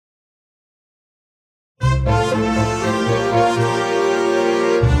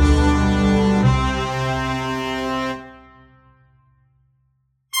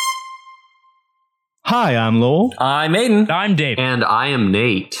Hi, I'm Lowell. I'm Aiden. I'm Dave. And I am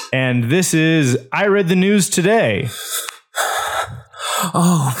Nate. And this is I Read the News Today.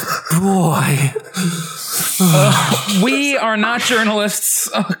 Oh, boy. We are not journalists.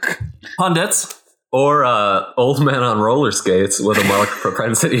 Pundits. Or old men on roller skates with a marked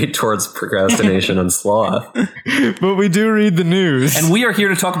propensity towards procrastination and sloth. But we do read the news. And we are here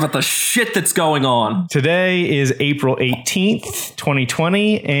to talk about the shit that's going on. Today is April 18th,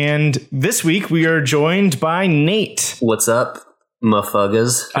 2020. And this week we are joined by Nate. What's up,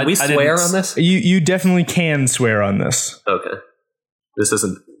 motherfuckers? Can we swear on this? You definitely can swear on this. Okay. This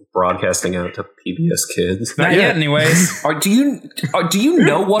isn't broadcasting out to PBS Kids. Not yet, anyways. Do you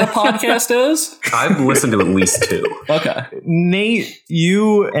know what a podcast is? I've listened to at least 2. Okay. Nate,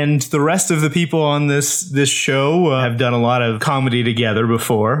 you and the rest of the people on this show have done a lot of comedy together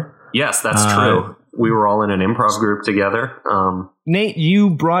before. Yes, that's true. We were all in an improv group together. Nate, you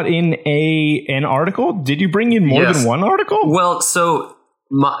brought in an article. Did you bring in more than one article? Well, so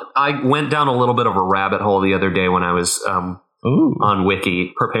I went down a little bit of a rabbit hole the other day when I was on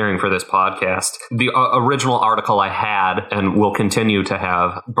Wiki preparing for this podcast. The original article I had and will continue to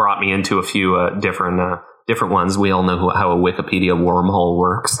have brought me into a few different ones. We all know how a Wikipedia wormhole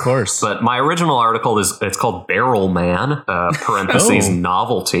works. Of course. But my original article it's called Barrel Man, parentheses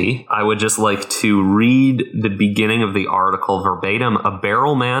novelty. I would just like to read the beginning of the article verbatim. A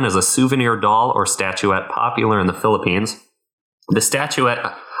barrel man is a souvenir doll or statuette popular in the Philippines. The statuette,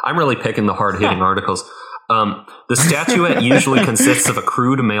 I'm really picking the hard-hitting articles. The statuette usually consists of a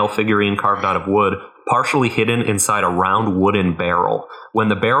crude male figurine carved out of wood, partially hidden inside a round wooden barrel. When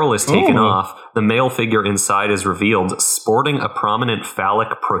the barrel is taken off, the male figure inside is revealed, sporting a prominent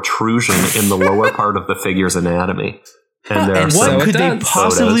phallic protrusion in the lower part of the figure's anatomy. And there are what could they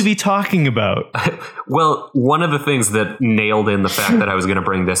possibly be talking about? Well, one of the things that nailed in the fact that I was going to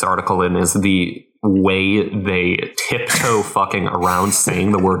bring this article in is the way they tiptoe fucking around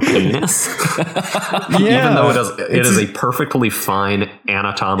saying the word penis. Even though it is a perfectly fine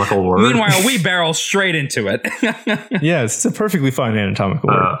anatomical word. Meanwhile, we barrel straight into it. Yes, it's a perfectly fine anatomical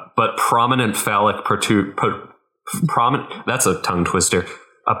word. But prominent phallic that's a tongue twister.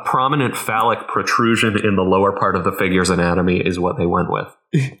 A prominent phallic protrusion in the lower part of the figure's anatomy is what they went with.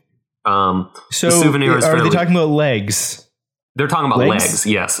 So the souvenir is are they talking about legs? They're talking about legs,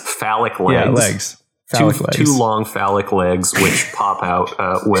 yes. Phallic legs. Yeah, legs. Legs. Two long phallic legs which pop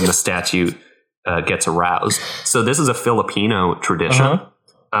out when the statue gets aroused. So this is a Filipino tradition.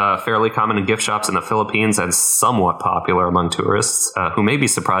 Fairly common in gift shops in the Philippines and somewhat popular among tourists who may be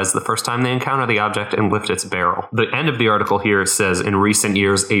surprised the first time they encounter the object and lift its barrel. The end of the article here says, in recent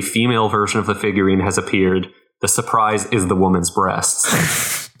years, a female version of the figurine has appeared. The surprise is the woman's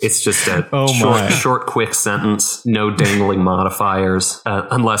breasts. It's just a short, quick sentence. No dangling modifiers,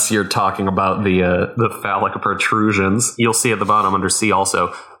 unless you're talking about the phallic protrusions. You'll see at the bottom under C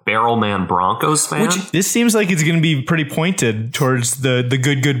also, Barrel Man Broncos fan. This seems like it's going to be pretty pointed towards the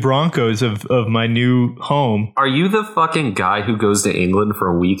good Broncos of my new home. Are you the fucking guy who goes to England for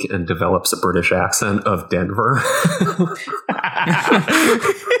a week and develops a British accent of Denver?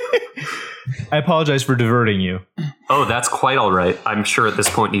 I apologize for diverting you. Oh, that's quite all right. I'm sure at this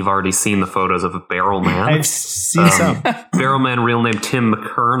point you've already seen the photos of Barrel Man. I've seen some. Barrel Man, real name Tim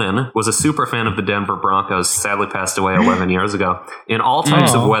McKernan, was a super fan of the Denver Broncos, sadly passed away 11 years ago. In all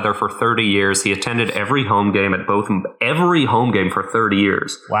types of weather for 30 years, he attended every home game for 30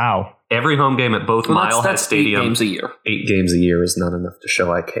 years. Wow. Every home game at both Mile High Stadium. 8 games a year. 8 games a year is not enough to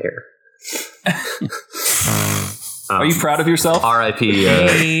show I care. Are you proud of yourself? R.I.P.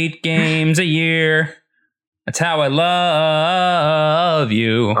 8 games a year. That's how I love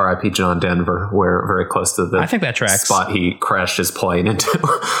you. R.I.P. John Denver. We're very close to the I think that tracks. Spot he crashed his plane into.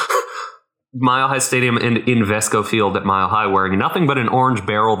 Mile High Stadium in Invesco Field at Mile High, wearing nothing but an orange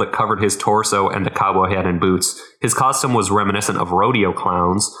barrel that covered his torso and a cowboy hat and boots. His costume was reminiscent of rodeo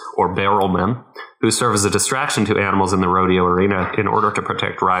clowns, or barrelmen, who serve as a distraction to animals in the rodeo arena in order to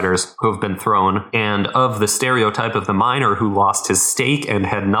protect riders who have been thrown, and of the stereotype of the miner who lost his stake and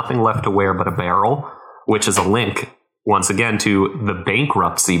had nothing left to wear but a barrel, which is a link once again to the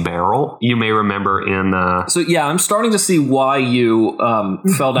bankruptcy barrel. You may remember in So yeah, I'm starting to see why you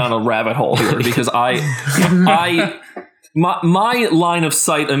fell down a rabbit hole here, because my line of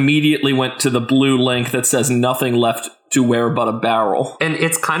sight immediately went to the blue link that says nothing left to wear but a barrel. And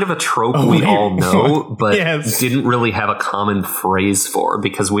it's kind of a trope we all know, but didn't really have a common phrase for,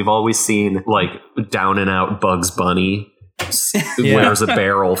 because we've always seen like down and out Bugs Bunny wears a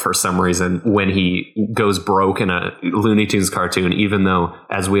barrel for some reason when he goes broke in a Looney Tunes cartoon, even though,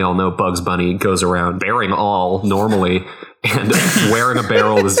 as we all know, Bugs Bunny goes around bearing all normally. And wearing a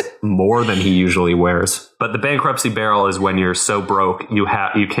barrel is more than he usually wears. But the bankruptcy barrel is when you're so broke you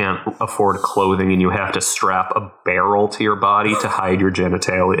can't afford clothing and you have to strap a barrel to your body to hide your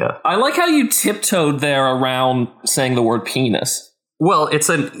genitalia. I like how you tiptoed there around saying the word penis. Well, it's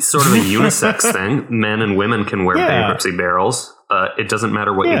a sort of a unisex thing. Men and women can wear bankruptcy barrels. It doesn't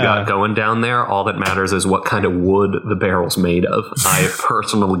matter what you got going down there. All that matters is what kind of wood the barrel's made of. I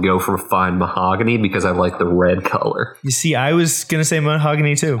personally go for fine mahogany because I like the red color. You see, I was going to say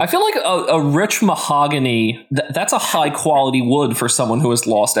mahogany too. I feel like a rich mahogany, that's a high quality wood for someone who has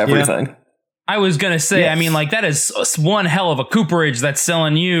lost everything. Yeah. I was going to say, I mean, like, that is one hell of a cooperage that's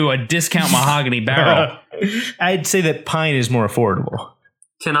selling you a discount mahogany barrel. I'd say that pine is more affordable.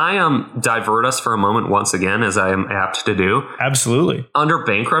 Can I divert us for a moment once again, as I am apt to do? Absolutely. Under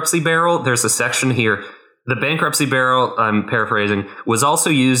bankruptcy barrel, there's a section here. The bankruptcy barrel, I'm paraphrasing, was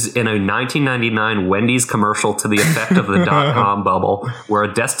also used in a 1999 Wendy's commercial to the effect of the .com bubble, where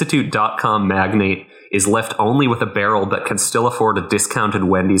a destitute .com magnate is left only with a barrel but can still afford a discounted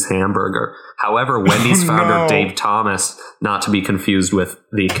Wendy's hamburger. However, Wendy's founder Dave Thomas, not to be confused with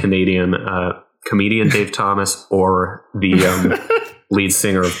the Canadian comedian Dave Thomas or the lead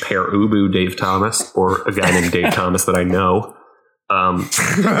singer of Pere Ubu, Dave Thomas, or a guy named Dave Thomas that I know.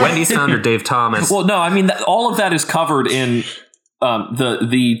 Wendy's founder Dave Thomas. Well, no, I mean, all of that is covered in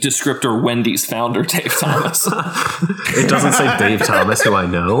the descriptor Wendy's founder Dave Thomas. It doesn't say Dave Thomas, who I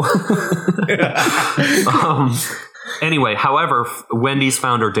know. Anyway, however, Wendy's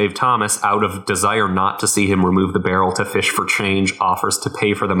founder Dave Thomas, out of desire not to see him remove the barrel to fish for change, offers to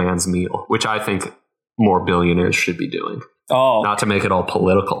pay for the man's meal, which I think more billionaires should be doing. Oh, not to make it all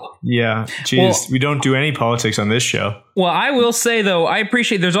political. Yeah. Jeez, we don't do any politics on this show. Well, I will say, though, I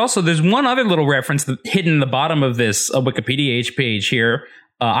appreciate there's one other little reference hidden in the bottom of this Wikipedia page here.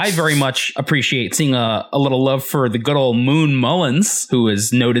 I very much appreciate seeing a little love for the good old Moon Mullins, who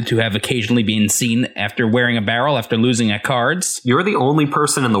is noted to have occasionally been seen after wearing a barrel after losing at cards. You're the only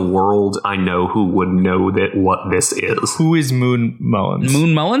person in the world I know who would know what this is. Who is Moon Mullins?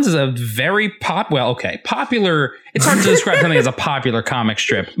 Moon Mullins is a very popular. It's hard to describe something as a popular comic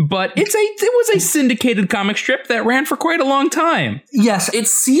strip, but it was a syndicated comic strip that ran for quite a long time. Yes, it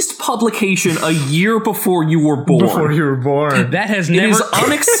ceased publication a year before you were born. Before you were born. That has It never... is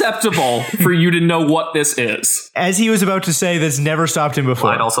unacceptable for you to know what this is. As he was about to say, that's never stopped him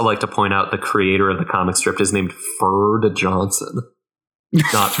before. I'd also like to point out the creator of the comic strip is named Ferd Johnson.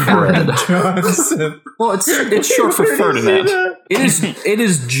 Not Fred. Johnson. Well, it's short for Ferdinand. It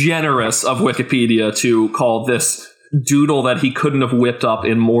is generous of Wikipedia to call this doodle that he couldn't have whipped up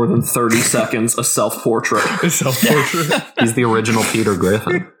in more than 30 seconds a self-portrait. A self-portrait. He's the original Peter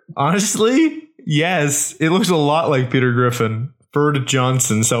Griffin. Honestly, yes. It looks a lot like Peter Griffin. Ferd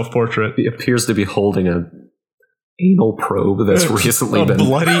Johnson self-portrait. He appears to be holding a anal probe that's recently been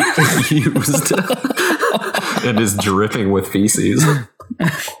bloody used and is dripping with feces.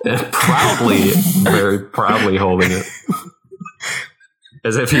 And very proudly holding it.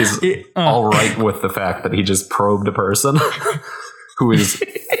 As if he's all right with the fact that he just probed a person who is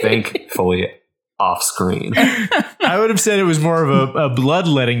thankfully off screen. I would have said it was more of a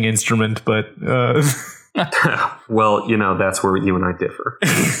bloodletting instrument, but... Well, that's where you and I differ.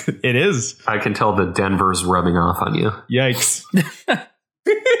 It is. I can tell that Denver's rubbing off on you. Yikes.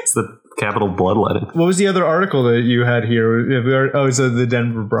 It's the capital bloodletting. What was the other article that you had here? Oh, so the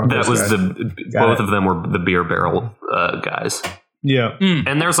Denver Broncos. That was both of them were the beer barrel guys. Yeah.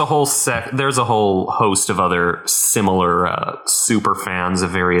 And there's a whole host of other similar super fans of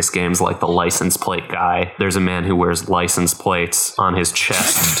various games, like the license plate guy. There's a man who wears license plates on his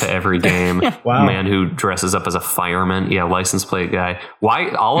chest to every game. Wow. A man who dresses up as a fireman. Yeah, license plate guy. Why?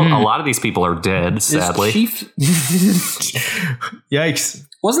 A lot of these people are dead, sadly. Yikes.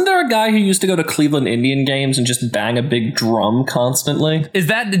 Wasn't there a guy who used to go to Cleveland Indian games and just bang a big drum constantly? Is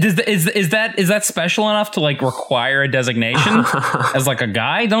that special enough to require a designation as a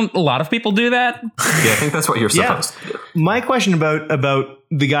guy? Don't a lot of people do that? Yeah, I think that's what you're supposed to do. My question about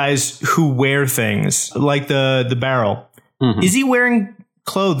the guys who wear things like the barrel, is he wearing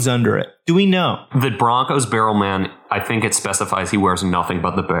clothes under it? Do we know? The Broncos barrel man, I think it specifies he wears nothing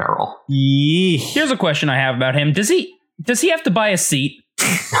but the barrel. Yee. Here's a question I have about him. Does he have to buy a seat?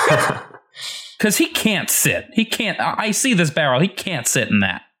 Because he can't sit. He can't. I see this barrel. He can't sit in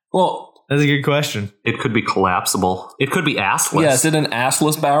that. Well, that's a good question. It could be collapsible. It could be assless. Yeah, is it an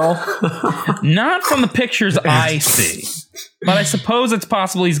assless barrel? Not from the pictures I see. But I suppose it's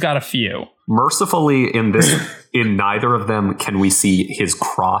possible he's got a few. Mercifully, in neither of them can we see his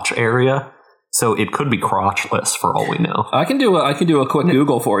crotch area. So it could be crotchless for all we know. I can do a quick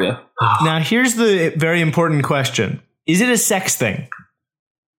Google for you. Now, here's the very important question. Is it a sex thing?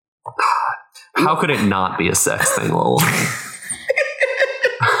 How could it not be a sex thing, Lowell?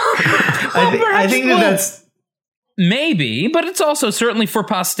 I think that's... Maybe, but it's also certainly for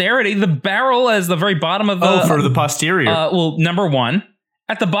posterity. The barrel as the very bottom of the... for the posterior. Well, number one,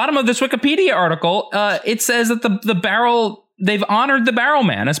 at the bottom of this Wikipedia article, it says that the barrel... They've honored the Barrel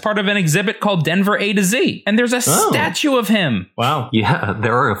Man as part of an exhibit called Denver A to Z. And there's a statue of him. Wow. Yeah,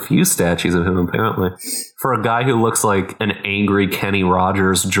 there are a few statues of him, apparently. For a guy who looks like an angry Kenny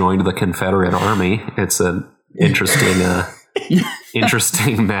Rogers joined the Confederate Army, it's an interesting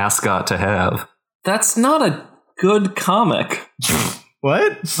interesting mascot to have. That's not a good comic.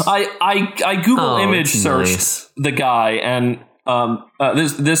 What? I Google image searched the guy, and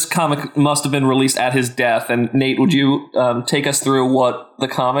this comic must have been released at his death. And Nate, would you take us through what the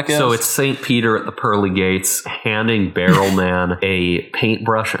comic is? So it's St. Peter at the pearly gates handing Barrel Man a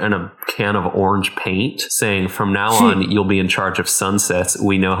paintbrush and a can of orange paint, saying, "From now on, you'll be in charge of sunsets.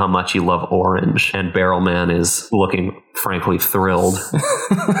 We know how much you love orange." And Barrel Man is looking frankly thrilled.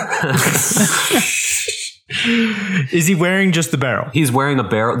 Is he wearing just the barrel? He's wearing the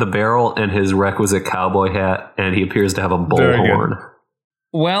barrel and his requisite cowboy hat, and he appears to have a bullhorn.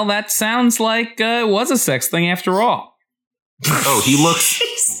 Well, that sounds like it was a sex thing after all. Oh, he looks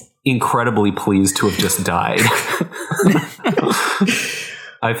incredibly pleased to have just died.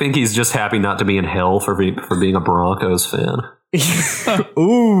 I think he's just happy not to be in hell for being a Broncos fan.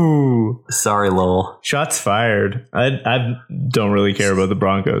 Ooh. Sorry, Lowell. Shots fired. I don't really care about the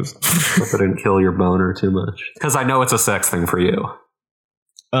Broncos. Hope I didn't kill your boner too much. Because I know it's a sex thing for you.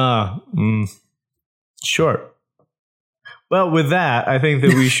 Sure. Well, with that, I think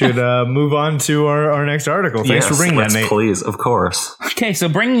that we should move on to our next article. Thanks for bringing that, Nate. Please, of course. Okay, so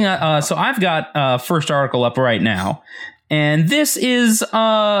so I've got first article up right now. And this is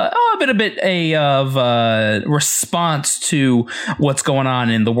a bit of a response to what's going on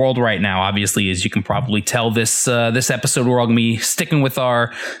in the world right now. Obviously, as you can probably tell, this episode we're all going to be sticking with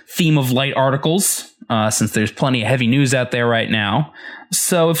our theme of light articles, since there's plenty of heavy news out there right now.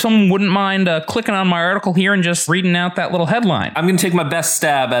 So if someone wouldn't mind clicking on my article here and just reading out that little headline. I'm going to take my best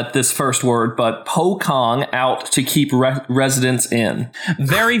stab at this first word, but Po-Kong out to keep residents in.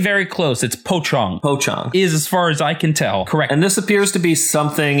 Very, very close. It's Pochong. Pochong. Is, as far as I can tell, correct. And this appears to be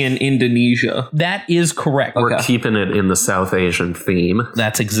something in Indonesia. That is correct. We're keeping it in the South Asian theme.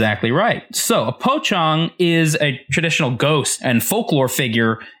 That's exactly right. So a Pochong is a traditional ghost and folklore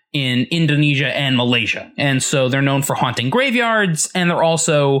figure in Indonesia and Malaysia. And so they're known for haunting graveyards, and they're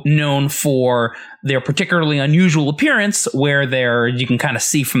also known for their particularly unusual appearance, where you can kind of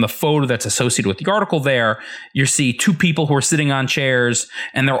see from the photo that's associated with the article there, you see two people who are sitting on chairs,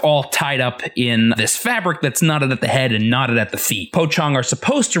 and they're all tied up in this fabric that's knotted at the head and knotted at the feet. Pochong are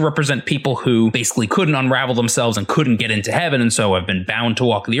supposed to represent people who basically couldn't unravel themselves and couldn't get into heaven, and so have been bound to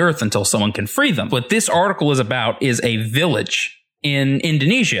walk the earth until someone can free them. What this article is about is a village in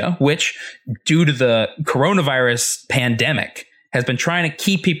Indonesia, which, due to the coronavirus pandemic, has been trying to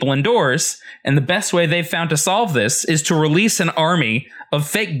keep people indoors. And the best way they've found to solve this is to release an army of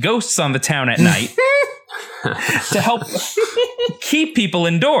fake ghosts on the town at night to help keep people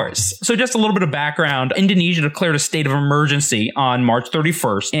indoors. So just a little bit of background. Indonesia declared a state of emergency on March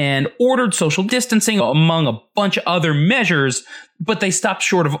 31st and ordered social distancing among a bunch of other measures, but they stopped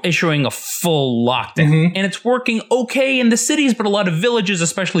short of issuing a full lockdown. Mm-hmm. And it's working okay in the cities, but a lot of villages,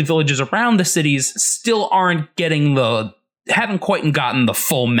 especially villages around the cities, still haven't quite gotten the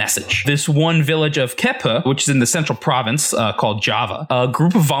full message. This one village of Kepe, which is in the central province called Java, a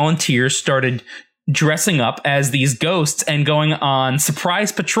group of volunteers started dressing up as these ghosts and going on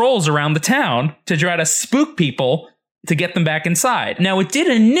surprise patrols around the town to try to spook people to get them back inside. Now, it did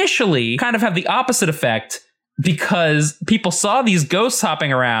initially kind of have the opposite effect, because people saw these ghosts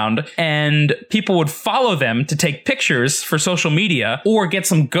hopping around and people would follow them to take pictures for social media or get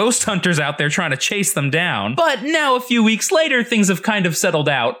some ghost hunters out there trying to chase them down. But now, a few weeks later, things have kind of settled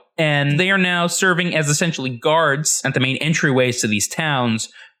out, and they are now serving as essentially guards at the main entryways to these towns,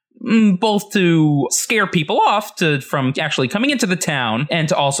 both to scare people off from actually coming into the town and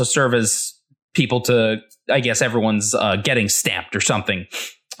to also serve as people to, I guess, everyone's getting stamped or something.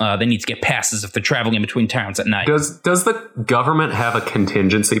 They need to get passes if they're traveling in between towns at night. Does the government have a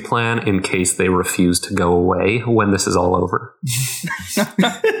contingency plan in case they refuse to go away when this is all over?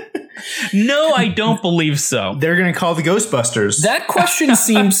 No, I don't believe so. They're going to call the Ghostbusters. That question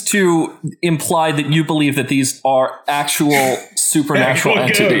seems to imply that you believe that these are actual supernatural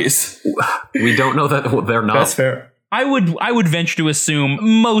entities. We don't know that they're not. That's fair. I would venture to assume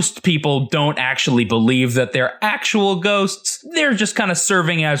most people don't actually believe that they're actual ghosts. They're just kind of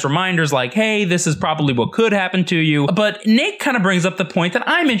serving as reminders like, hey, this is probably what could happen to you. But Nate kind of brings up the point that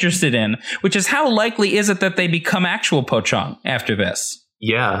I'm interested in, which is how likely is it that they become actual Pochang after this?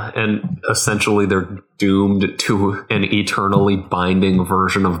 Yeah, and essentially they're doomed to an eternally binding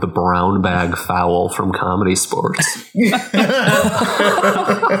version of the brown bag foul from Comedy Sports.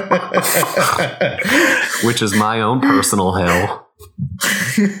 Which is my own personal hell.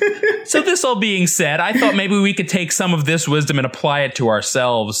 So this all being said, I thought maybe we could take some of this wisdom and apply it to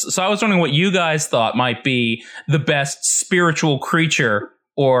ourselves. So I was wondering what you guys thought might be the best spiritual creature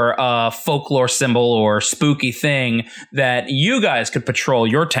or folklore symbol or spooky thing that you guys could patrol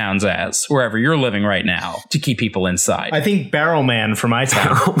your towns as, wherever you're living right now, to keep people inside. I think Barrel Man for my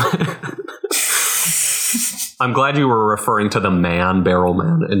town. I'm glad you were referring to the man Barrel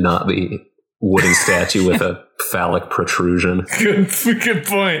Man and not the wooden statue with a phallic protrusion. Good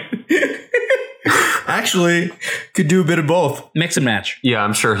point. Actually, could do a bit of both. Mix and match. Yeah,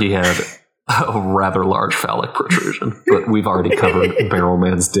 I'm sure he had a rather large phallic protrusion, but we've already covered Barrel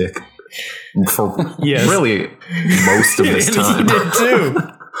Man's dick for really most of this time. He did too.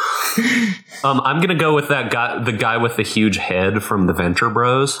 I'm gonna go with that guy, the guy with the huge head from the Venture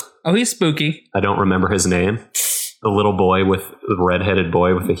Bros. Oh, he's spooky. I don't remember his name. The little boy with the redheaded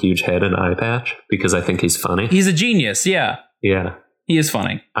boy with a huge head and eye patch, because I think he's funny. He's a genius. Yeah, Yeah, he is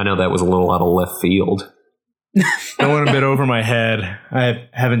funny. I know that was a little out of left field. That went a bit over my head. I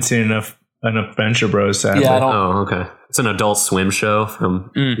haven't seen enough Venture Bros, sadly. Yeah, I don't. Oh, okay. It's an Adult Swim show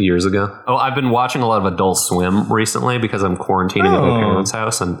from years ago. Oh, I've been watching a lot of Adult Swim recently because I'm quarantining at my parents'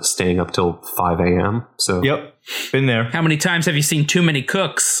 house and staying up till 5 a.m. So, Yep, been there. How many times have you seen Too Many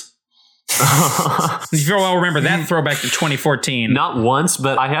Cooks? If you all remember that throwback to 2014. Not once,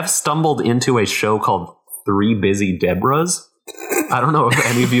 but I have stumbled into a show called Three Busy Debras. I don't know if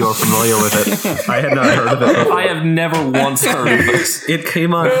any of you are familiar with it. I had not heard of it before. I have never once heard of this. It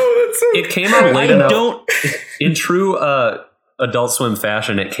came on. It came on late enough. Don't. In true Adult Swim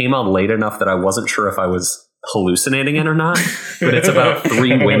fashion, it came on late enough that I wasn't sure if I was hallucinating it or not. But it's about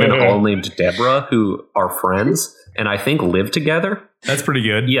three women all named Deborah who are friends and I think live together. That's pretty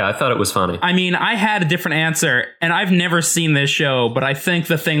good. Yeah, I thought it was funny. I mean, I had a different answer, and I've never seen this show, but I think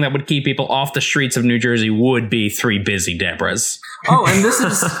the thing that would keep people off the streets of New Jersey would be Three Busy Debras. Oh, and this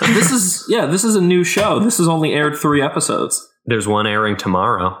is a new show. This has only aired 3 episodes. There's one airing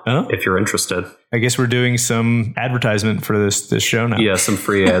tomorrow, Oh. if you're interested. I guess we're doing some advertisement for this show now. Yeah, some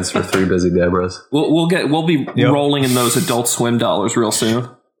free ads for Three Busy Debras. We'll be rolling in those Adult Swim dollars real soon.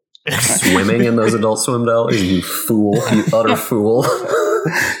 Swimming in those Adult Swim dollars, you fool, you utter fool.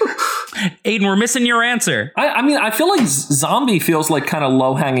 Aiden, we're missing your answer. I mean, I feel like zombie feels like kind of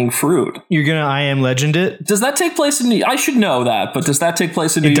low-hanging fruit. You're going to I Am Legend it? Does that take place in New York? I should know that, but does that take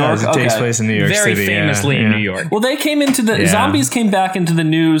place in New It York? does. It takes place in New York Very City. famously in New York. Well, they came into the zombies came back into the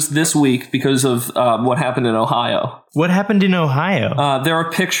news this week because of what happened in Ohio. What happened in Ohio? There are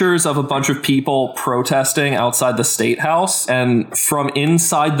pictures of a bunch of people protesting outside the State House, and from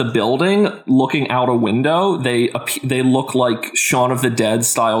inside the building, looking out a window, they look like Shaun of the Dead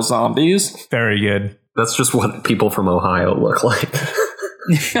style zombies. Very good. That's just what people from Ohio look like.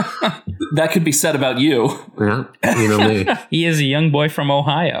 That could be said about you. Yeah, you know me. He is a young boy from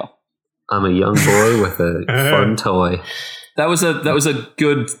Ohio. I'm a young boy with a fun toy. That was a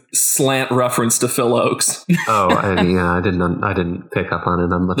good slant reference to Phil Oakes. Oh, I didn't pick up on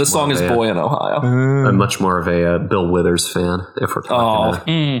it. I'm much The song more is of a, Boy in Ohio. I'm much more of a Bill Withers fan. If we're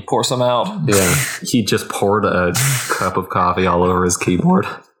talking, Pour some out. yeah, he just poured a cup of coffee all over his keyboard.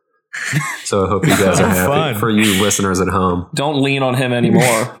 So I hope you guys are happy. Fun. For you listeners at home. Don't lean on him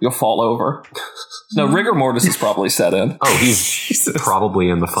anymore. You'll fall over. No, rigor mortis is probably set in. Oh, he's probably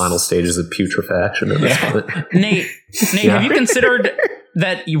in the final stages of putrefaction at this point. Nate, have you considered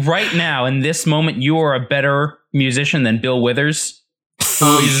that right now, in this moment, you are a better musician than Bill Withers?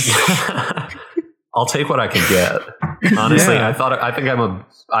 I'll take what I can get. Honestly, I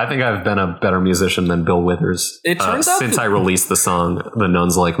think I've been a better musician than Bill Withers. It turns out since I released the song "The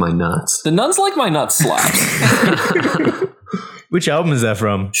Nuns Like My Nuts." The Nuns Like My Nuts slaps. Which album is that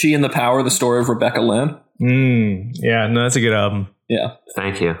from? She and the Power, the story of Rebecca Lynn. Yeah, no, that's a good album. Yeah.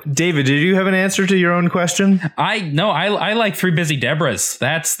 Thank you. David, did you have an answer to your own question? I like Three Busy Debras.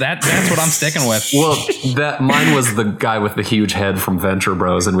 That's what I'm sticking with. Well, mine was the guy with the huge head from Venture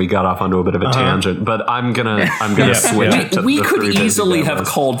Bros, and we got off onto a bit of a tangent. But I'm gonna switch it to We the could Three Busy easily have Debras.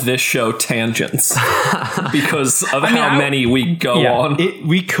 called this show Tangents because of how many we go on.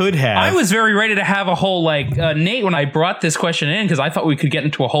 We could have. I was very ready to have a whole Nate when I brought this question in because I thought we could get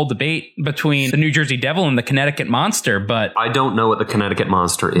into a whole debate between the New Jersey Devil and the Connecticut Monster, but I don't know what the Connecticut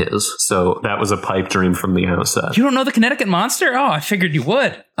Monster is, so that was a pipe dream from the outset. you don't know the Connecticut Monster? Oh, I figured you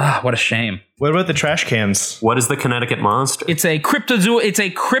would. Ah, what a shame. What about the trash cans? What is the Connecticut Monster? It's a cryptozoa.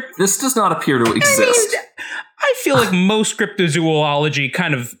 This does not appear to exist. I feel like most cryptozoology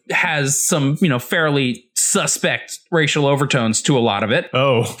kind of has some, fairly suspect racial overtones to a lot of it.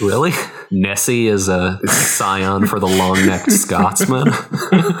 Oh. Really? Nessie is a scion for the long-necked Scotsman?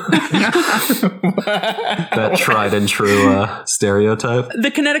 That tried and true stereotype?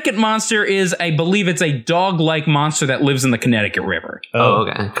 The Connecticut Monster is, I believe it's a dog-like monster that lives in the Connecticut River. Oh,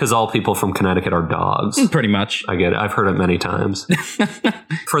 okay. Because all people from Connecticut are dogs. Pretty much. I get it. I've heard it many times.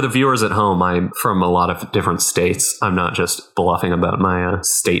 For the viewers at home, I'm from a lot of different states. I'm not just bluffing about my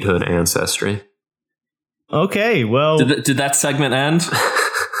statehood ancestry. Okay, well... Did that segment end?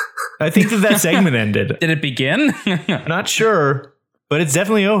 I think that segment ended. Did it begin? Not sure, but it's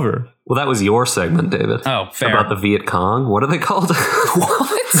definitely over. Well, that was your segment, David. Oh, fair. About the Viet Cong. What are they called? What?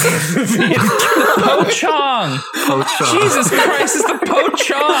 Po Chong! Po Chong. Jesus Christ, it's the Po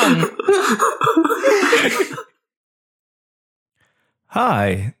Chong!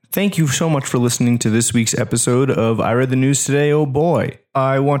 Hi, thank you so much for listening to this week's episode of I Read the News Today, Oh Boy.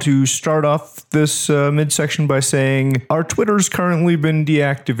 I want to start off this midsection by saying our Twitter's currently been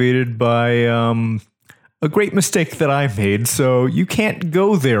deactivated by a great mistake that I made, so you can't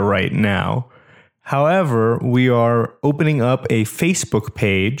go there right now. However, we are opening up a Facebook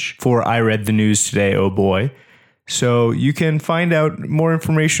page for I Read the News Today, Oh Boy. So you can find out more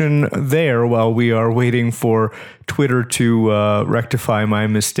information there while we are waiting for Twitter to rectify my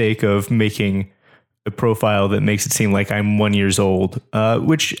mistake of making a profile that makes it seem like I'm 1 year old,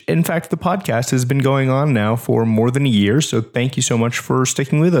 which, in fact, the podcast has been going on now for more than a year. So thank you so much for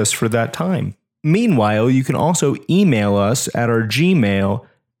sticking with us for that time. Meanwhile, you can also email us at our Gmail,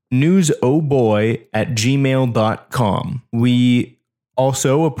 newsohboy@gmail.com. We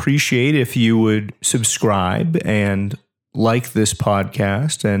also appreciate if you would subscribe and like this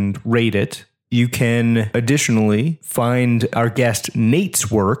podcast and rate it. You can additionally find our guest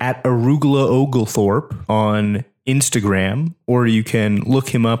Nate's work at Arugula Oglethorpe on Instagram, or you can look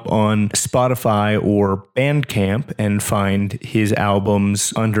him up on Spotify or Bandcamp and find his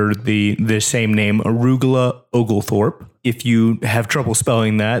albums under the same name, Arugula Oglethorpe. If you have trouble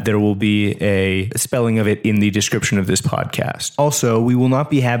spelling that, there will be a spelling of it in the description of this podcast. Also, we will not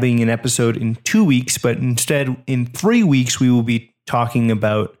be having an episode in 2 weeks, but instead in 3 weeks, we will be talking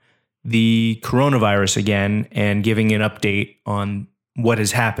about the coronavirus again and giving an update on what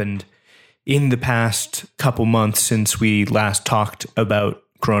has happened in the past couple months since we last talked about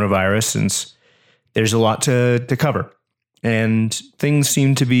coronavirus, since there's a lot to cover. And things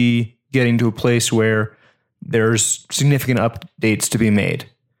seem to be getting to a place where there's significant updates to be made.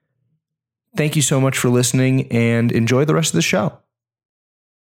 Thank you so much for listening and enjoy the rest of the show.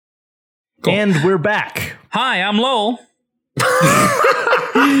 Cool. And we're back. Hi, I'm Lowell.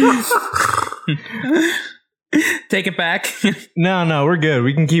 Take it back. No, we're good.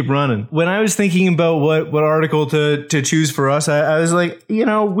 We can keep running. When I was thinking about what article to choose for us, I was like,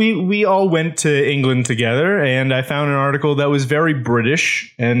 we all went to England together, and I found an article that was very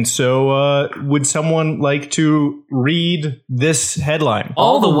British. And so would someone like to read this headline?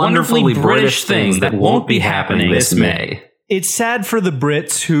 All the wonderfully British things that won't be happening this May. It's sad for the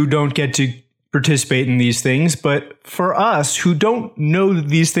Brits who don't get to participate in these things, but for us who don't know that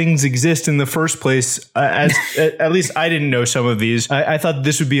these things exist in the first place, at least I didn't know some of these, I thought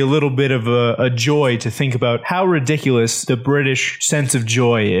this would be a little bit of a joy to think about how ridiculous the British sense of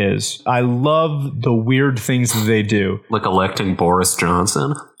joy is. I love the weird things that they do. Like electing Boris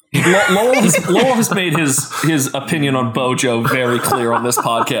Johnson. Lowell has made his opinion on Bojo very clear on this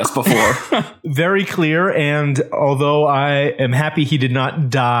podcast before. Very clear, and although I am happy he did not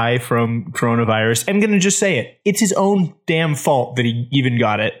die from coronavirus, I'm going to just say it. It's his own damn fault that he even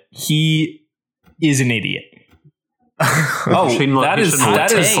got it. He is an idiot. That is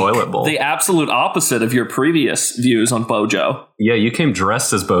the absolute opposite of your previous views on Bojo. Yeah, you came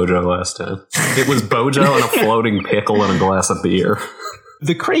dressed as Bojo last time. It was Bojo and a floating pickle and a glass of beer.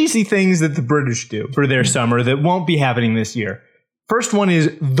 The crazy things that the British do for their summer that won't be happening this year. First one is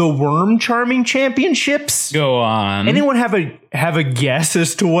the Worm Charming Championships. Go on. Anyone have a guess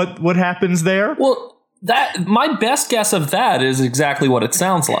as to what happens there? Well, that my best guess of that is exactly what it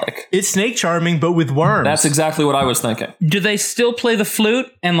sounds like. It's snake charming, but with worms. That's exactly what I was thinking. Do they still play the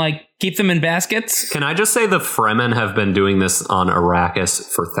flute and like keep them in baskets? Can I just say the Fremen have been doing this on Arrakis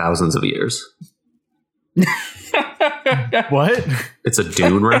for thousands of years? What? It's a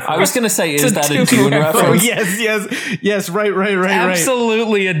Dune reference. I was going to say, is that a Dune Dune reference. reference? yes. Right.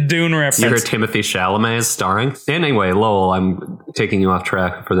 Absolutely a Dune You hear reference. Timothy Chalamet is starring? Anyway, Lowell, I'm taking you off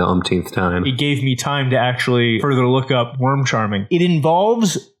track for the umpteenth time. It gave me time to actually further look up worm charming. It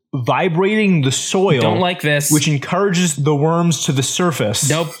involves vibrating the soil. Don't like this. Which encourages the worms to the surface.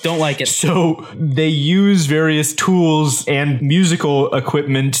 Nope, don't like it. So they use various tools and musical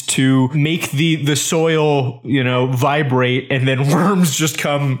equipment to make the soil, vibrate, and then worms just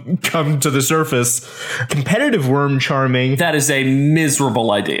come to the surface. Competitive worm charming. That is a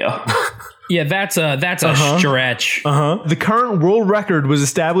miserable idea. Yeah, that's a stretch. The current world record was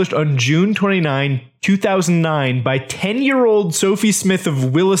established on June 29, 2009 by 10-year-old Sophie Smith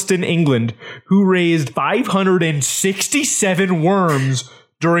of Williston, England, who raised 567 worms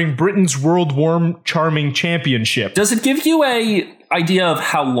during Britain's World Worm Charming Championship. Does it give you a idea of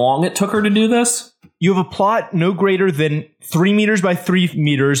how long it took her to do this? You have a plot no greater than 3 meters by 3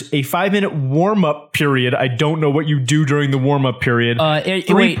 meters, a 5-minute warm-up period. I don't know what you do during the warm-up period.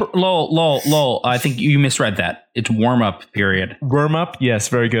 Lol. I think you misread that. It's warm-up period. Warm-up? Yes,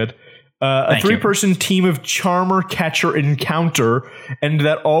 very good. A 3-person team of charmer catcher encounter, and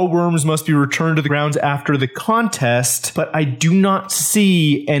that all worms must be returned to the grounds after the contest, but I do not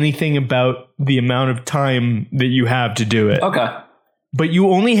see anything about the amount of time that you have to do it. Okay. But you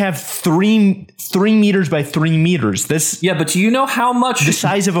only have 3 meters by 3 meters. Yeah, but do you know how much... The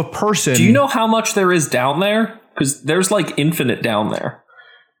size of a person. Do you know how much there is down there? Because there's like infinite down there.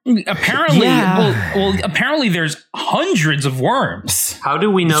 Apparently, apparently there's hundreds of worms. How do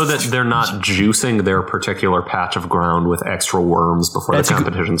we know that they're not juicing their particular patch of ground with extra worms before the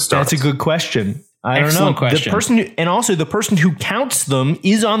competition starts? That's a good question. I don't Excellent know. question. The person and also the person who counts them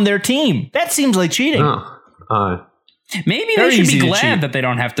is on their team. That seems like cheating. Maybe Very they should easy be to glad cheat. that they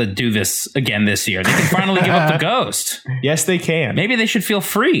don't have to do this again this year. They can finally give up the ghost. Yes, they can. Maybe they should feel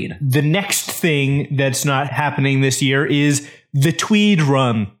freed. The next thing that's not happening this year is the Tweed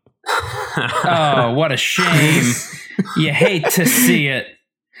Run. Oh, what a shame. You hate to see it.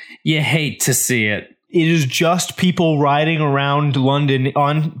 It is just people riding around London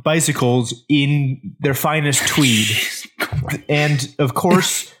on bicycles in their finest tweed. And, of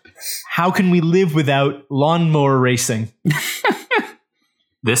course, how can we live without lawnmower racing?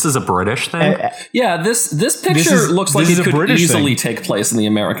 This is a British thing? Yeah, this picture looks like it could easily take place in the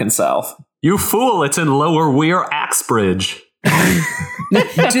American South. You fool, it's in Lower Weir Axbridge.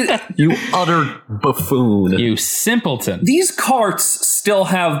 You utter buffoon. You simpleton. These carts still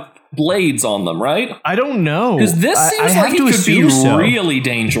have blades on them, right? I don't know. Because this seems like it could be really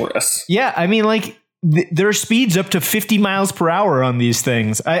dangerous. Yeah, I mean, like, there are speeds up to 50 miles per hour on these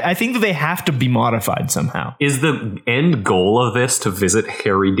things. I think that they have to be modified somehow. Is the end goal of this to visit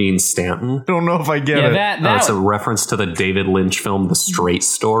Harry Dean Stanton? I don't know if I get it. It's a reference to the David Lynch film The Straight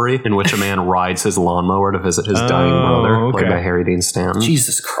Story, in which a man rides his lawnmower to visit his dying brother, played by Harry Dean Stanton.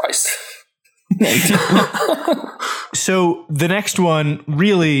 Jesus Christ. So the next one,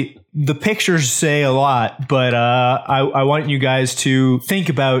 really, the pictures say a lot, but I want you guys to think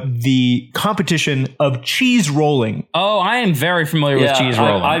about the competition of cheese rolling. Oh, I am very familiar with cheese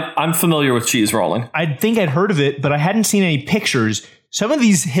rolling. I'm familiar with cheese rolling. I think I'd heard of it, but I hadn't seen any pictures. Some of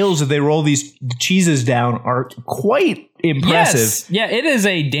these hills that they roll these cheeses down are quite impressive. Yes. Yeah, it is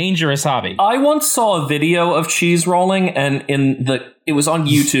a dangerous hobby. I once saw a video of cheese rolling, and it was on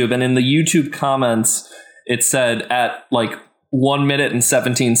YouTube, and in the YouTube comments, it said at like 1 minute and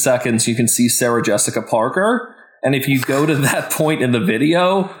 17 seconds, you can see Sarah Jessica Parker. And if you go to that point in the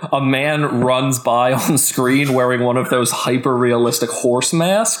video, a man runs by on screen wearing one of those hyper realistic horse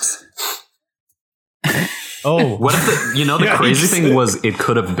masks. Oh, what if the crazy thing was it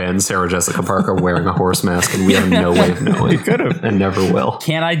could have been Sarah Jessica Parker wearing a horse mask, and we have no way of knowing. It could have and never will.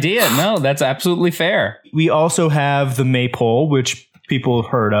 Can't idea. No, that's absolutely fair. We also have the maypole, which people have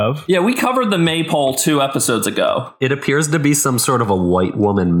heard of. Yeah, we covered the maypole 2 episodes ago. It appears to be some sort of a white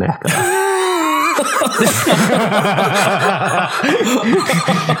woman mecca.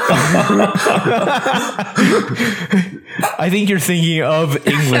 I think you're thinking of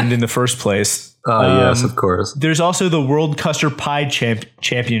England in the first place. Yes, of course. There's also the World Custard Pie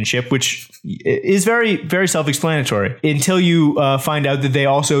Championship, which is very, very self-explanatory until you find out that they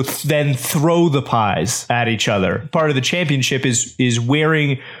also then throw the pies at each other. Part of the championship is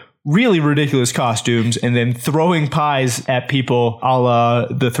wearing really ridiculous costumes and then throwing pies at people a la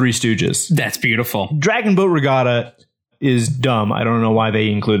the Three Stooges. That's beautiful. Dragon Boat Regatta is dumb. I don't know why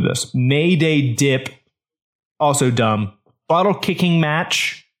they included this. Mayday Dip, also dumb. Bottle kicking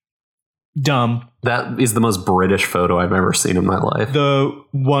match, dumb. That is the most British photo I've ever seen in my life. The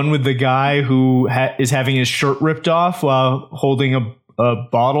one with the guy who is having his shirt ripped off while holding a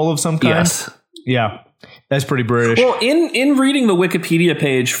bottle of some kind. Yes. Yeah, that's pretty British. Well, in reading the Wikipedia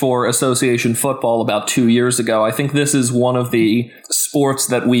page for Association Football about 2 years ago, I think this is one of the sports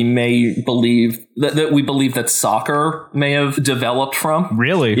that we may believe that we believe that soccer may have developed from.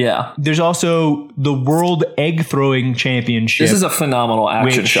 Really? Yeah. There's also the World Egg Throwing Championship. This is a phenomenal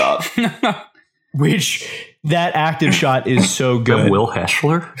action shot. Which that active shot is so That good. Will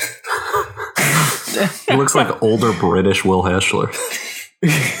Heschler? He looks like older British Will Heschler.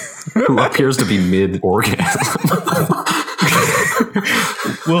 Who appears to be mid-orgasm.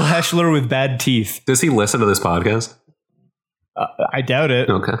 Will Heschler with bad teeth. Does he listen to this podcast? I doubt it.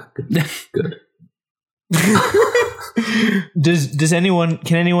 Okay. Good.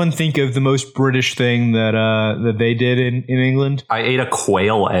 Can anyone think of the most British thing that they did in England? I ate a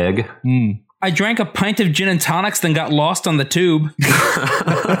quail egg. I drank a pint of gin and tonics, then got lost on the tube.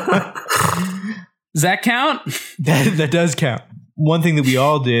 Does that count? That does count. One thing that we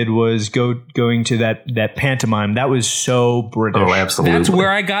all did was going to that pantomime. That was so British. Oh, absolutely.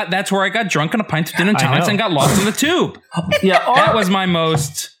 That's where I got drunk on a pint of gin and tonics and got lost in the tube. Yeah, That was my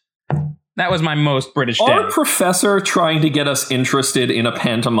most British day. our professor trying to get us interested in a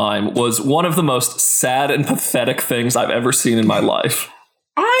pantomime was one of the most sad and pathetic things I've ever seen in my life.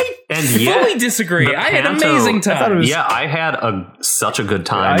 I And yet, fully disagree. the I had panto- amazing time. Yeah, I had such a good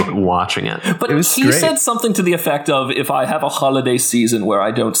time watching it. But It was he great. said something to the effect of, if I have a holiday season where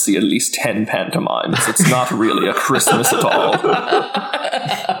I don't see at least 10 pantomimes, it's not really a Christmas at all.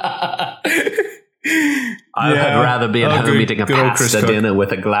 I would rather be at home good- eating a good old Chris pasta Cook. dinner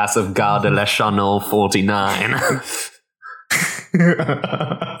with a glass of Gare de la Chanel 49.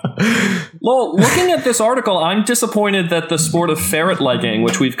 Well, looking at this article, I'm disappointed that the sport of ferret legging,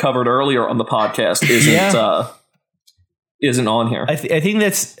 which we've covered earlier on the podcast, isn't on here. I think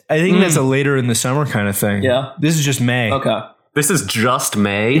that's a later in the summer kind of thing. Yeah. This is just May. Okay. This is just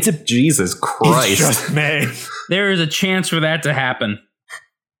May? Jesus Christ. It's just May. There is a chance for that to happen.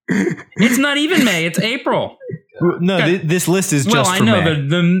 It's not even May. It's April. No, this list is just for know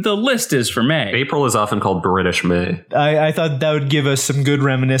May. the list is for May. April is often called British May. I thought that would give us some good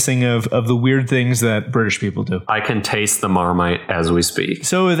reminiscing of the weird things that British people do. I can taste the Marmite as we speak.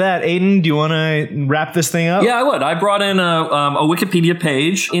 So with that, Aiden, do you want to wrap this thing up? Yeah, I would. I brought in a Wikipedia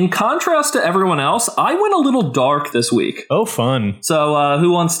page. In contrast to everyone else, I went a little dark this week. Oh, fun. So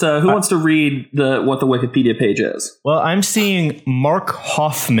who wants to read what the Wikipedia page is? Well, I'm seeing Mark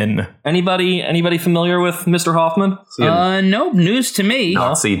Hoffman. Anybody familiar with Mr. Hoffman? No news to me.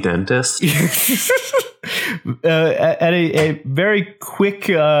 Nazi dentist. At a very quick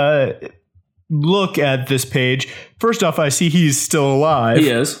look at this page, first off, I see he's still alive. He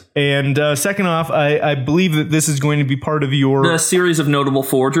is. And second off, I believe that this is going to be part of your... The series of notable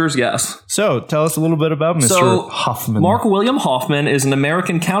forgers, yes. So, tell us a little bit about Mr. Hoffman. Mark William Hoffman is an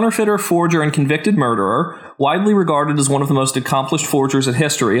American counterfeiter, forger, and convicted murderer. Widely regarded as one of the most accomplished forgers in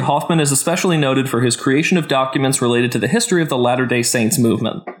history, Hoffman is especially noted for his creation of documents related to the history of the Latter-day Saints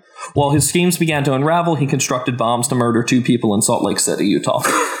movement. While his schemes began to unravel, he constructed bombs to murder 2 people in Salt Lake City, Utah.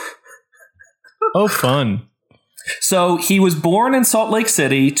 Oh, fun. So he was born in Salt Lake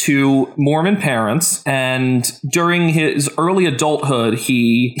City to Mormon parents, and during his early adulthood,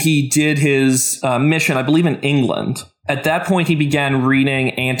 he did his mission, I believe, in England. At that point, he began reading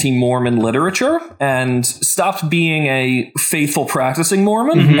anti-Mormon literature and stopped being a faithful practicing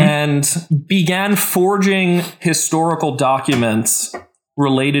Mormon and began forging historical documents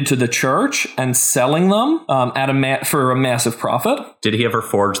related to the church and selling them for a massive profit. Did he ever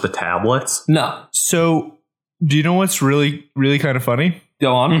forge the tablets? No. So, do you know what's really, really kind of funny?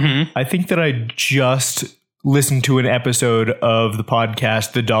 Go on. I think that I just listened to an episode of the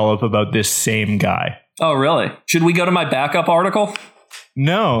podcast, The Dollop, about this same guy. Oh, really? Should we go to my backup article?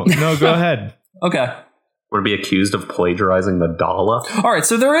 No, go ahead. Okay. Would be accused of plagiarizing the dollar? All right,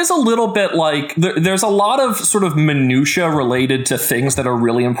 so there is a little bit like there's a lot of sort of minutia related to things that are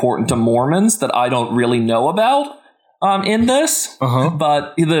really important to Mormons that I don't really know about. in this,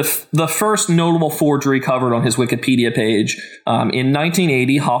 but the first notable forgery covered on his Wikipedia page. In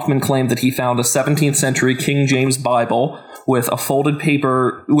 1980, Hoffman claimed that he found a 17th century King James Bible with folded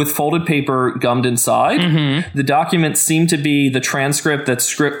paper gummed inside. The document seemed to be the transcript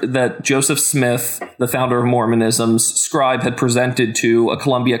that Joseph Smith, the founder of Mormonism's scribe, had presented to a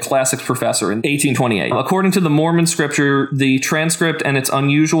Columbia Classics professor in 1828. According to the Mormon scripture, the transcript and its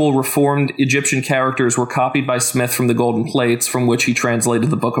unusual reformed Egyptian characters were copied by Smith from the golden plates from which he translated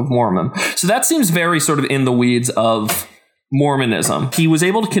the Book of Mormon. So that seems very sort of in the weeds of Mormonism. He was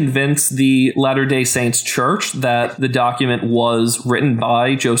able to convince the Latter-day Saints Church that the document was written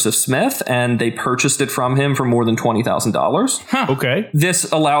by Joseph Smith, and they purchased it from him for more than $20,000. Okay.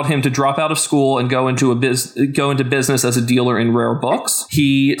 This allowed him to drop out of school and go into business as a dealer in rare books.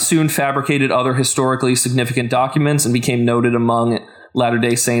 He soon fabricated other historically significant documents and became noted among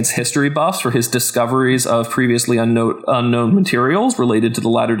Latter-day Saints history buffs for his discoveries of previously unknown materials related to the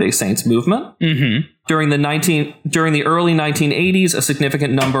Latter-day Saints movement. During the early 1980s, a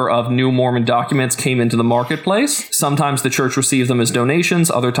significant number of new Mormon documents came into the marketplace. Sometimes the church received them as donations,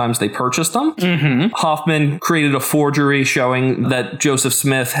 other times they purchased them. Hoffman created a forgery showing that Joseph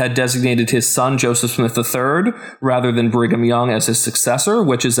Smith had designated his son, Joseph Smith III, rather than Brigham Young as his successor,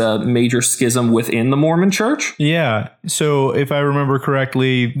 which is a major schism within the Mormon church. Yeah. So if I remember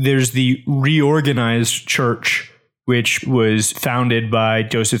correctly, there's the Reorganized Church, which was founded by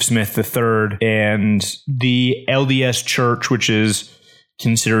Joseph Smith III, and the LDS Church, which is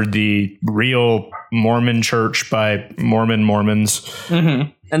considered the real Mormon church by Mormons.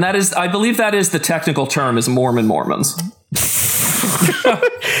 And that is, I believe that is the technical term, is Mormons.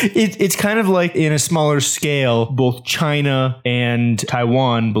 It's kind of like in a smaller scale, both China and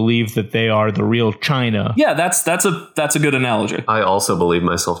Taiwan believe that they are the real China. Yeah, that's a good analogy. I also believe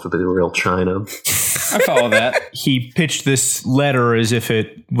myself to be the real China. I follow that. He pitched this letter as if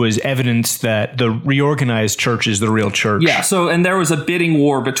it was evidence that the Reorganized Church is the real church. Yeah, and there was a bidding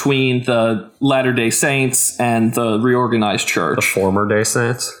war between the Latter-day Saints and the Reorganized Church. The former day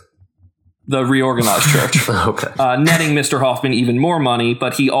Saints? The Reorganized Church. Okay. Netting Mr. Hoffman even more money,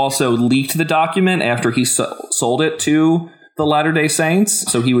 but he also leaked the document after he sold it to the Latter-day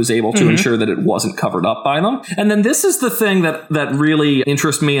Saints, so he was able to ensure that it wasn't covered up by them. And then this is the thing that really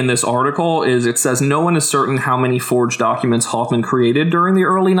interests me in this article, is it says no one is certain how many forged documents Hoffman created during the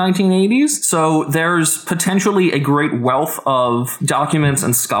early 1980s. So there's potentially a great wealth of documents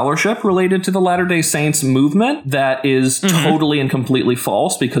and scholarship related to the Latter-day Saints movement that is totally and completely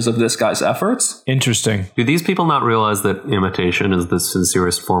false because of this guy's efforts. Interesting. Do these people not realize that imitation is the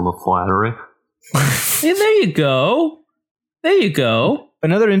sincerest form of flattery? Yeah, there you go. There you go.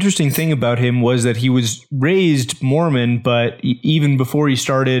 Another interesting thing about him was that he was raised Mormon, but even before he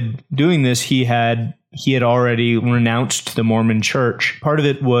started doing this, he had already renounced the Mormon church. Part of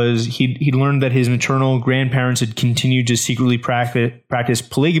it was he learned that his maternal grandparents had continued to secretly practice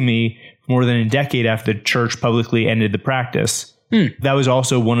polygamy for more than a decade after the church publicly ended the practice. That was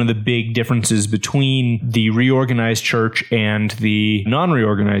also one of the big differences between the Reorganized Church and the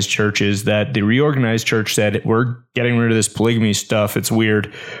non-reorganized church, is that the Reorganized Church said, we're getting rid of this polygamy stuff, it's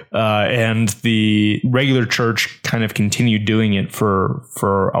weird. And the regular church kind of continued doing it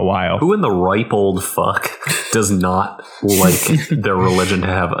for a while. Who in the ripe old fuck does not like their religion to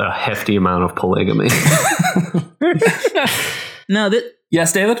have a hefty amount of polygamy?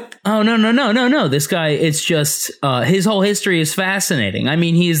 Yes, David? Oh, no. This guy, it's just, his whole history is fascinating. I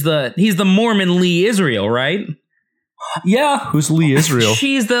mean, he's the Mormon Lee Israel, right? Yeah. Who's Lee Israel?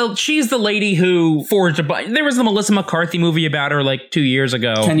 She's the lady who forged a bunch. There was the Melissa McCarthy movie about her like 2 years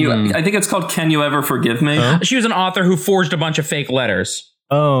ago. I think it's called Can You Ever Forgive Me? She was an author who forged a bunch of fake letters.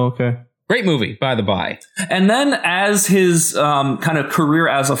 Oh, okay. Great movie, by the by. And then as his kind of career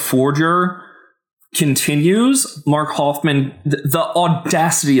as a forger continues, Mark Hoffman, the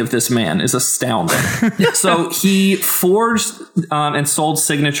audacity of this man is astounding. So he forged and sold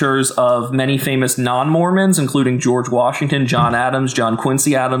signatures of many famous non-Mormons, including George Washington, John Adams, John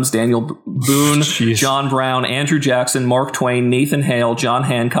Quincy Adams, Daniel Boone, John Brown, Andrew Jackson, Mark Twain, Nathan Hale, John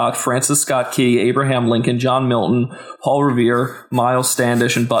Hancock, Francis Scott Key, Abraham Lincoln, John Milton, Paul Revere, Miles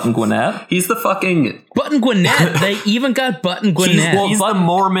Standish, and Button Gwinnett. He's the fucking... Button Gwinnett. They even got Button Gwinnett. He's the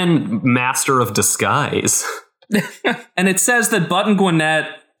Mormon master of disguise. And it says that Button Gwinnett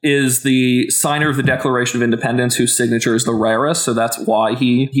is the signer of the Declaration of Independence, whose signature is the rarest. So that's why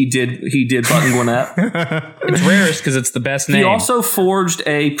he did Button Gwinnett. It's rarest because it's the best name. He also forged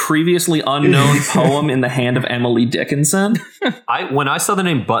a previously unknown poem in the hand of Emily Dickinson. When I saw the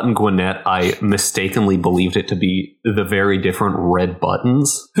name Button Gwinnett, I mistakenly believed it to be the very different Red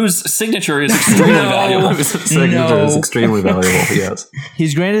Buttons. Whose signature is extremely valuable. His signature is extremely valuable, yes.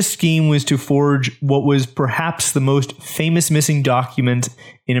 His grandest scheme was to forge what was perhaps the most famous missing document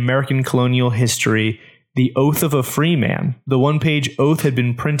in American colonial history, the Oath of a Freeman. The one-page oath had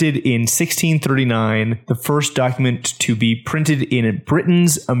been printed in 1639, the first document to be printed in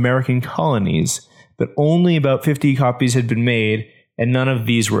Britain's American colonies, but only about 50 copies had been made, and none of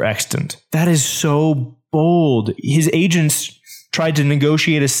these were extant. That is so bold. His agents tried to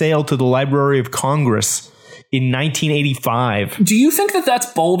negotiate a sale to the Library of Congress in 1985. Do you think that that's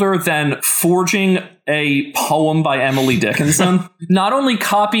bolder than forging a poem by Emily Dickinson? Not only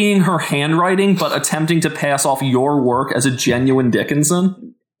copying her handwriting, but attempting to pass off your work as a genuine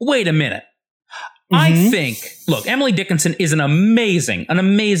Dickinson? Wait a minute. I think, look, Emily Dickinson is an amazing,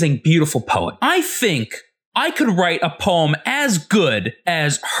 beautiful poet. I think I could write a poem as good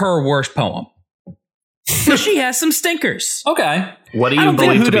as her worst poem. But she has some stinkers. Okay. What do you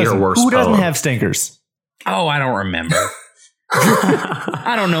believe to be her worst poem? Who doesn't have stinkers? Oh, I don't remember.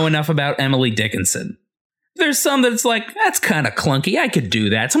 I don't know enough about Emily Dickinson. There's some that's like, that's kind of clunky. I could do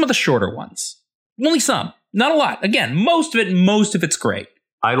that. Some of the shorter ones. Only some. Not a lot. Again, most of it's great.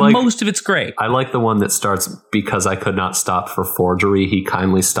 Most of it's great. I like the one that starts, because I could not stop for forgery, he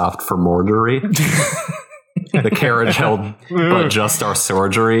kindly stopped for morgery. The carriage held but just our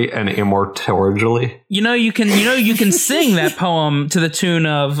surgery and immortorgily. You can sing that poem to the tune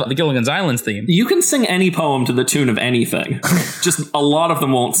of the Gilligan's Islands theme. You can sing any poem to the tune of anything. Just a lot of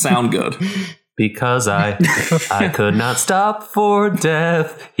them won't sound good. Because I could not stop for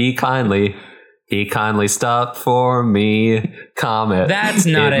death. He kindly stopped for me. Comet. That's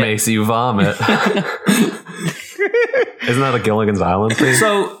not it. It makes you vomit. Isn't that a Gilligan's Island thing?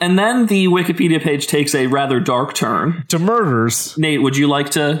 So, and then the Wikipedia page takes a rather dark turn to murders. Nate, would you like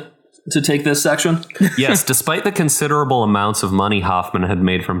to take this section? Yes, despite the considerable amounts of money Hoffman had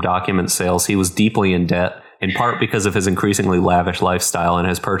made from document sales, he was deeply in debt, in part because of his increasingly lavish lifestyle and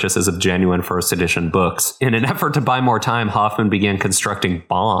his purchases of genuine first edition books. In an effort to buy more time, Hoffman began constructing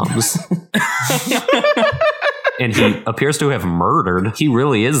bombs. And he appears to have murdered. He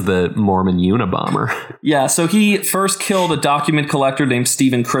really is the Mormon Unabomber. Yeah, so he first killed a document collector named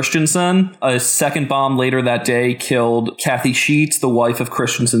Stephen Christensen. A second bomb later that day killed Kathy Sheets, the wife of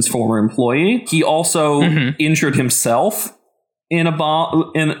Christensen's former employee. He also injured himself in a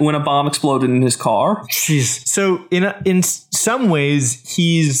bomb when a bomb exploded in his car. Jeez. So in some ways,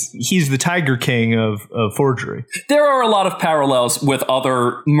 he's the Tiger King of forgery. There are a lot of parallels with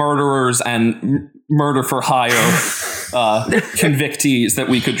other murderers and murder for hire convictees that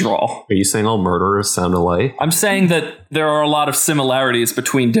we could draw. Are you saying all murderers sound alike? I'm saying that there are a lot of similarities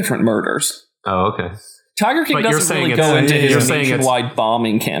between different murders. Oh, okay. Tiger King doesn't really go into his nationwide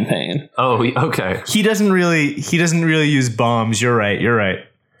bombing campaign. Oh, okay. He doesn't really use bombs. You're right.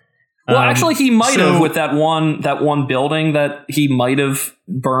 Well, actually, he might have with that one building that he might have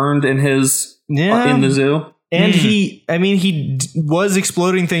burned in his in the zoo. And he was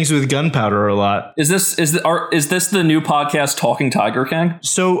exploding things with gunpowder a lot. Is this the new podcast Talking Tiger King?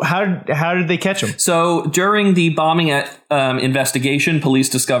 So how did they catch him? So during the bombing investigation, police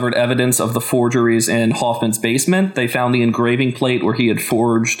discovered evidence of the forgeries in Hoffman's basement. They found the engraving plate where he had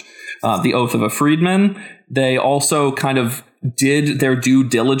forged the Oath of a Freedman. They also kind of did their due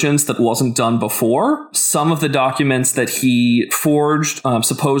diligence that wasn't done before. Some of the documents that he forged,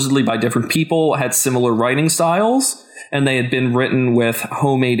 supposedly by different people, had similar writing styles, and they had been written with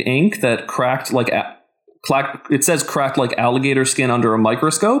homemade ink that cracked like alligator skin under a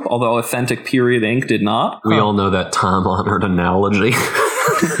microscope, although authentic period ink did not. We all know that Tom-honored analogy.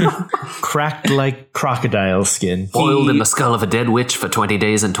 Cracked like crocodile skin. Boiled in the skull of a dead witch for 20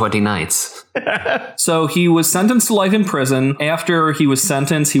 days and 20 nights. So he was sentenced to life in prison. After he was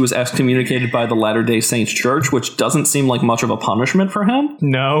sentenced, he was excommunicated by the Latter-day Saints Church, which doesn't seem like much of a punishment for him.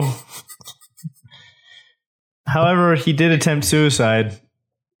 No. However, he did attempt suicide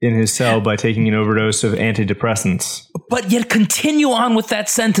in his cell by taking an overdose of antidepressants. But yet continue on with that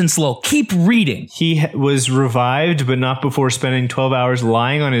sentence, Lo. Keep reading. He was revived, but not before spending 12 hours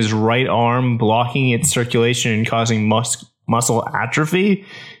lying on his right arm, blocking its circulation and causing muscle atrophy.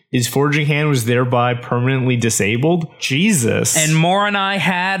 His forging hand was thereby permanently disabled. Jesus. And Moore and I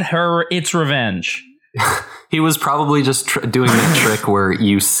had its revenge. He was probably just doing that trick where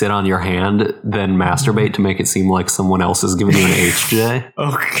you sit on your hand, then masturbate to make it seem like someone else is giving you an HJ.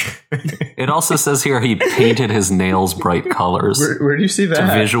 Okay. It also says here he painted his nails bright colors Where do you see that? to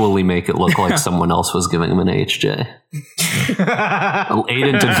visually make it look like someone else was giving him an HJ.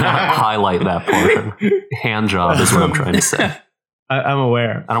 Aiden did not highlight that portion. Hand job is what I'm trying to say. I'm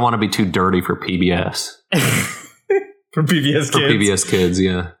aware. I don't want to be too dirty for PBS. For PBS kids. For PBS kids,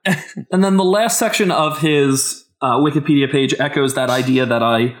 yeah. And then the last section of his Wikipedia page echoes that idea that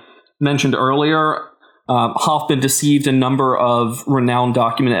I mentioned earlier. Hoffman deceived a number of renowned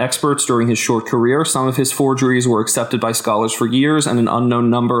document experts during his short career. Some of his forgeries were accepted by scholars for years, and an unknown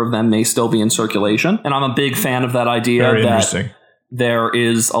number of them may still be in circulation. And I'm a big fan of that idea. Very that interesting. there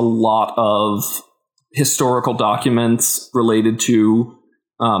is a lot of historical documents related to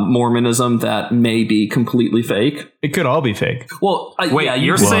Mormonism that may be completely fake. It could all be fake. Well, Wait, yeah,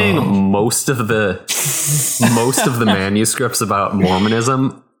 you're saying most of the manuscripts about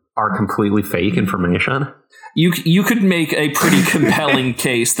Mormonism are completely fake information? You could make a pretty compelling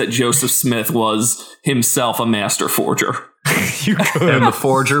case that Joseph Smith was himself a master forger. You could. And the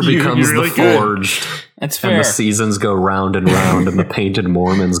forger becomes really the could. forged. That's And fair. the seasons go round and round, and the painted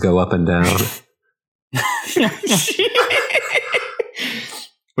Mormons go up and down.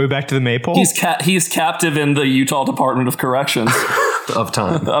 We're back to the maypole. He's captive in the Utah Department of Corrections Of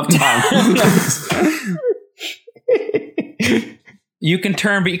time. of time. You can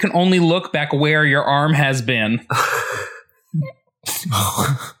turn, but you can only look back where your arm has been.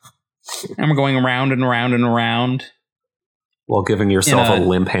 And we're going around and around and around. While giving yourself a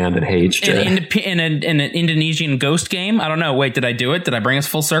limp-handed HJ. In an Indonesian ghost game? I don't know. Wait, did I do it? Did I bring us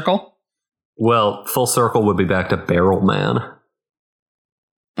full circle? Well, full circle would be back to Barrel Man.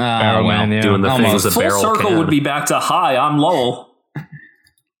 Barrel Man, yeah. Doing the things a Full barrel circle can. would be back to hi, I'm Lowell.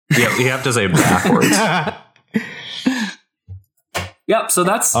 Yeah, you have to say backwards. Yep, so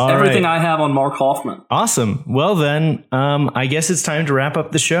that's All everything right. I have on Mark Hoffman. Awesome. Well, then, I guess it's time to wrap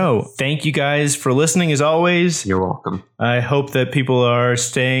up the show. Thank you guys for listening, as always. You're welcome. I hope that people are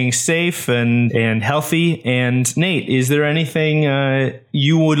staying safe and healthy. And Nate, is there anything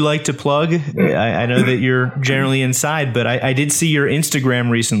you would like to plug? I know that you're generally inside, but I did see your Instagram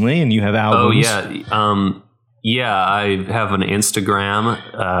recently, and you have albums. Oh, yeah. I have an Instagram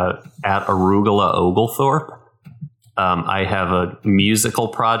at Arugula Oglethorpe. I have a musical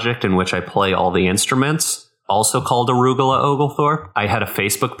project in which I play all the instruments, also called Arugula Oglethorpe. I had a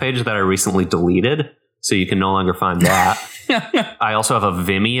Facebook page that I recently deleted, so you can no longer find that. I also have a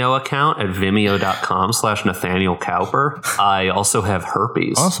Vimeo account at vimeo.com/Nathaniel Cowper. I also have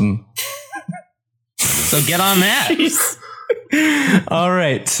herpes. Awesome. So get on that. All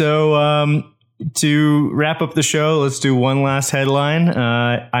right. So to wrap up the show, let's do one last headline.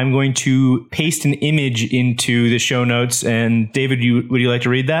 I'm going to paste an image into the show notes. And David, would you like to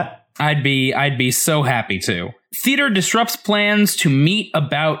read that? I'd be so happy to. Theater disrupts plans to meet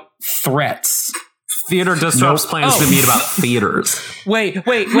about threats. Theater disrupts plans to meet about theaters. Wait.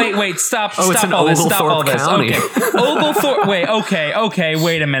 Stop. Oh, it's stop in all this. Stop all Oglethorpe this. County. Okay. Oglethorpe. Wait. Okay.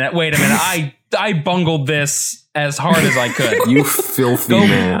 Wait a minute. I bungled this as hard as I could. You filthy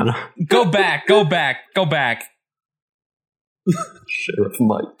man. Go back. Sheriff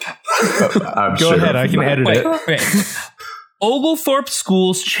Mike. I'm Go ahead. I can edit it. Wait. Oglethorpe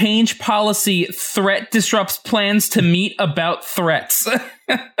schools change policy. Threat disrupts plans to meet about threats.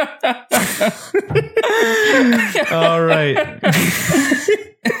 All right.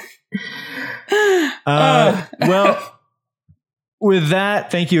 Well, with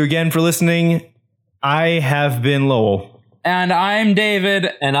that, thank you again for listening. I have been Lowell. And I'm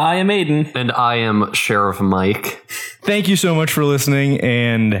David. And I am Aiden. And I am Sheriff Mike. Thank you so much for listening,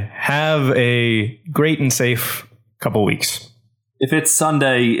 and have a great and safe couple weeks. If it's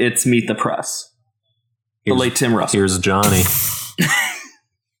Sunday, it's Meet the Press. The late Tim Russell. Here's Johnny.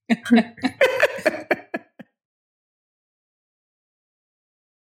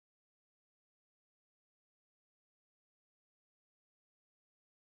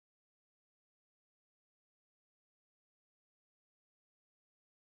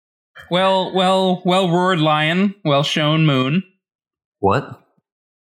 Well roared lion, well shown moon. What?